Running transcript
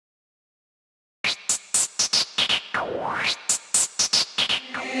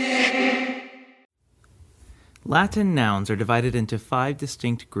Latin nouns are divided into 5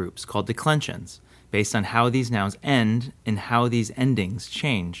 distinct groups called declensions, based on how these nouns end and how these endings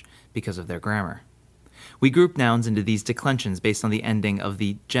change because of their grammar. We group nouns into these declensions based on the ending of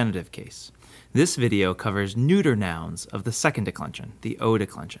the genitive case. This video covers neuter nouns of the second declension, the O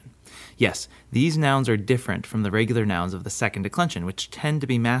declension. Yes, these nouns are different from the regular nouns of the second declension, which tend to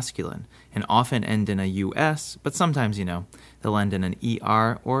be masculine and often end in a US, but sometimes, they'll end in an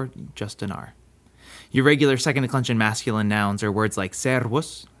ER or just an R. Your regular second declension masculine nouns are words like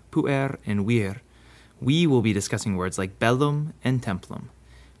servus, puer, and vir. We will be discussing words like bellum and templum.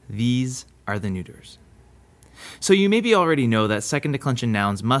 These are the neuters. So you maybe already know that second declension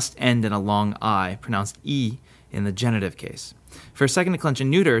nouns must end in a long I, pronounced E, in the genitive case. For second declension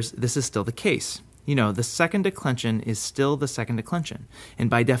neuters, this is still the case. The second declension is still the second declension, and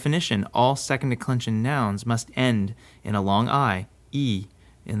by definition, all second declension nouns must end in a long I, E,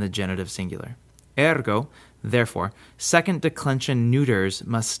 in the genitive singular. Ergo, therefore, second declension neuters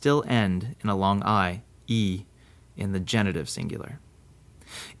must still end in a long I, E, in the genitive singular.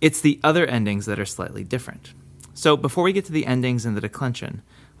 It's the other endings that are slightly different. So before we get to the endings in the declension,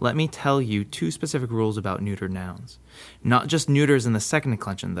 let me tell you 2 specific rules about neuter nouns. Not just neuters in the second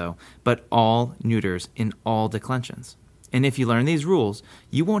declension, though, but all neuters in all declensions. And if you learn these rules,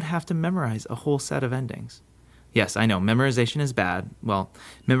 you won't have to memorize a whole set of endings. Yes, I know, memorization is bad. Well,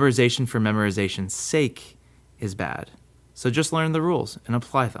 memorization for memorization's sake is bad. So just learn the rules and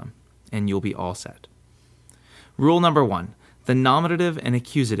apply them, and you'll be all set. Rule number 1, the nominative and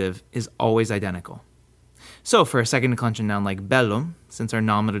accusative is always identical. So for a second declension noun like bellum, since our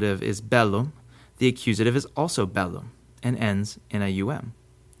nominative is bellum, the accusative is also bellum and ends in a um.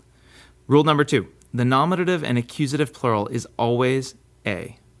 Rule number 2, the nominative and accusative plural is always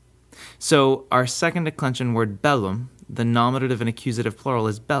a. So our second declension word bellum, the nominative and accusative plural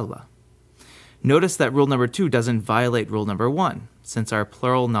is bella. Notice that rule number 2 doesn't violate rule number 1, since our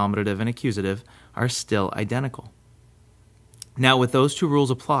plural nominative and accusative are still identical. Now with those 2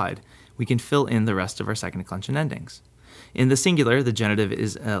 rules applied, we can fill in the rest of our second declension endings. In the singular, the genitive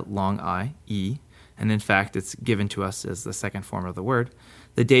is a long I, E, and in fact it's given to us as the second form of the word.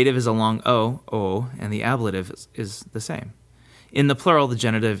 The dative is a long O, and the ablative is the same. In the plural, the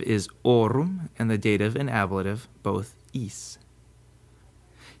genitive is orum, and the dative and ablative both is.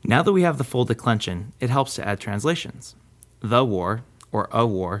 Now that we have the full declension, it helps to add translations. The war, or a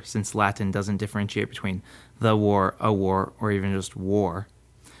war, since Latin doesn't differentiate between the war, a war, or even just war.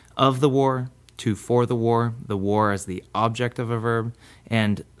 Of the war, to for the war as the object of a verb,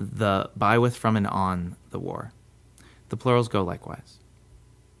 and the by, with, from, and on the war. The plurals go likewise.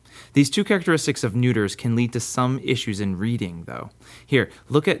 These 2 characteristics of neuters can lead to some issues in reading, though. Here,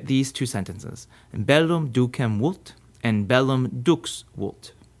 look at these 2 sentences. Bellum ducem vult and bellum dux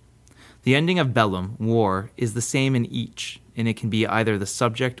vult. The ending of bellum, war, is the same in each, and it can be either the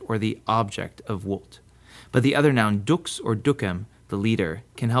subject or the object of vult. But the other noun, dux or ducem, the leader,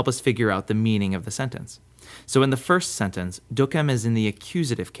 can help us figure out the meaning of the sentence. So in the first sentence, ducem is in the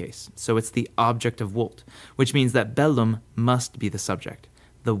accusative case, so it's the object of vult, which means that bellum must be the subject.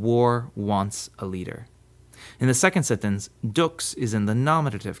 The war wants a leader. In the second sentence, dux is in the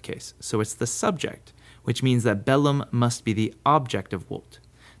nominative case, so it's the subject, which means that bellum must be the object of vult.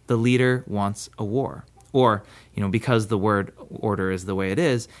 The leader wants a war. Or, because the word order is the way it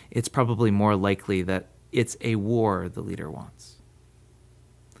is, it's probably more likely that it's a war the leader wants.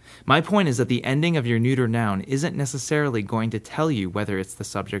 My point is that the ending of your neuter noun isn't necessarily going to tell you whether it's the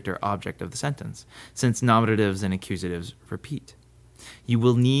subject or object of the sentence, since nominatives and accusatives repeat. You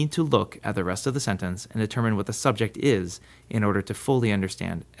will need to look at the rest of the sentence and determine what the subject is in order to fully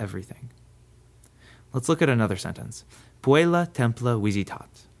understand everything. Let's look at another sentence. Puella templa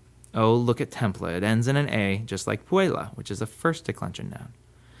visitat. Oh, look at templa. It ends in an A, just like puella, which is a first declension noun.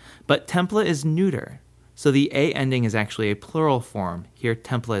 But templa is neuter, so the A ending is actually a plural form. Here,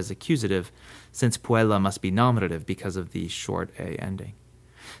 templa is accusative, since puella must be nominative because of the short A ending.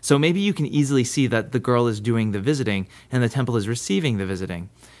 So maybe you can easily see that the girl is doing the visiting and the temple is receiving the visiting.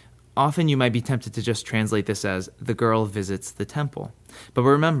 Often you might be tempted to just translate this as the girl visits the temple. But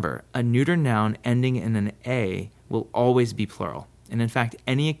remember, a neuter noun ending in an A will always be plural. And in fact,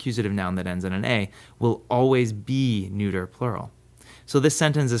 any accusative noun that ends in an A will always be neuter plural. So this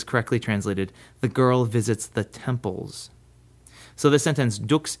sentence is correctly translated, the girl visits the temples. So the sentence,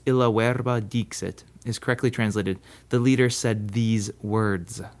 dux illa verba dixit, is correctly translated, the leader said these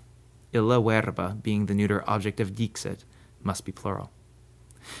words. Illa verba, being the neuter object of dixit, must be plural.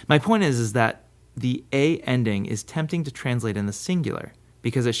 My point is that the A ending is tempting to translate in the singular,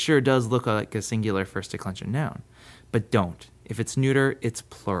 because it sure does look like a singular first declension noun. But don't. If it's neuter, it's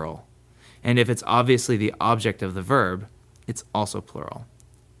plural. And if it's obviously the object of the verb, it's also plural.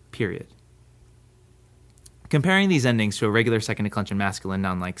 Period. Comparing these endings to a regular second declension masculine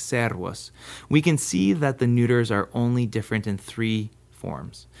noun like servus, we can see that the neuters are only different in three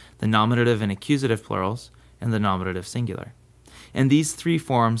forms: the nominative and accusative plurals, and the nominative singular. And these three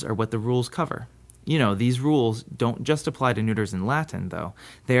forms are what the rules cover. You know, these rules don't just apply to neuters in Latin, though.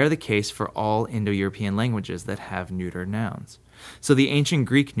 They are the case for all Indo-European languages that have neuter nouns. So the ancient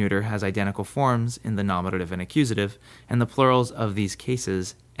Greek neuter has identical forms in the nominative and accusative, and the plurals of these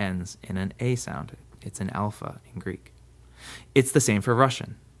cases ends in an A sound. It's an alpha in Greek. It's the same for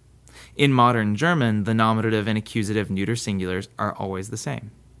Russian. In modern German, the nominative and accusative neuter singulars are always the same.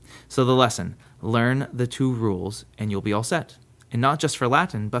 So the lesson: learn the two rules and you'll be all set. And not just for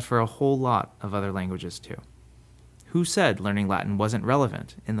Latin, but for a whole lot of other languages too. Who said learning Latin wasn't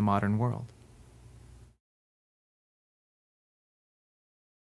relevant in the modern world?